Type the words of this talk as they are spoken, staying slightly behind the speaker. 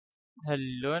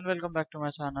Hello and welcome back to my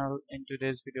channel. In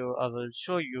today's video, I will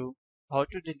show you how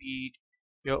to delete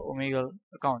your Omegle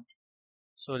account.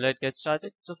 So let's get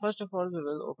started. So first of all, we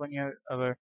will open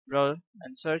our browser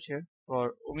and search here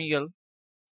for Omegle.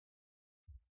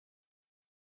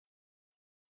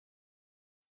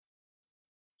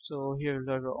 So here is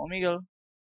our Omegle.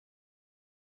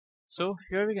 So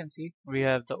here we can see we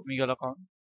have the Omegle account.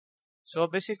 So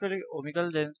basically,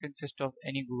 Omegle doesn't consist of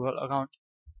any Google account.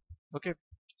 Okay.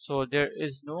 So there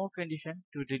is no condition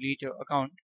to delete your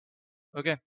account.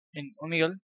 Okay. In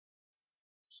Omegle.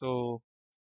 So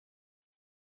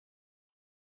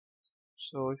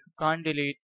if you can't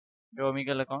delete your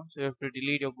Omegle account, so you have to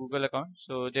delete your Google account.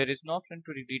 So there is no option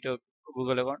to delete your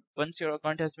Google account. Once your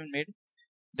account has been made,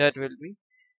 that will be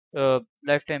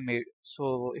lifetime made.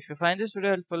 So if you find this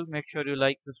video helpful, make sure you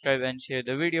like, subscribe and share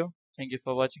the video. Thank you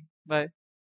for watching. Bye.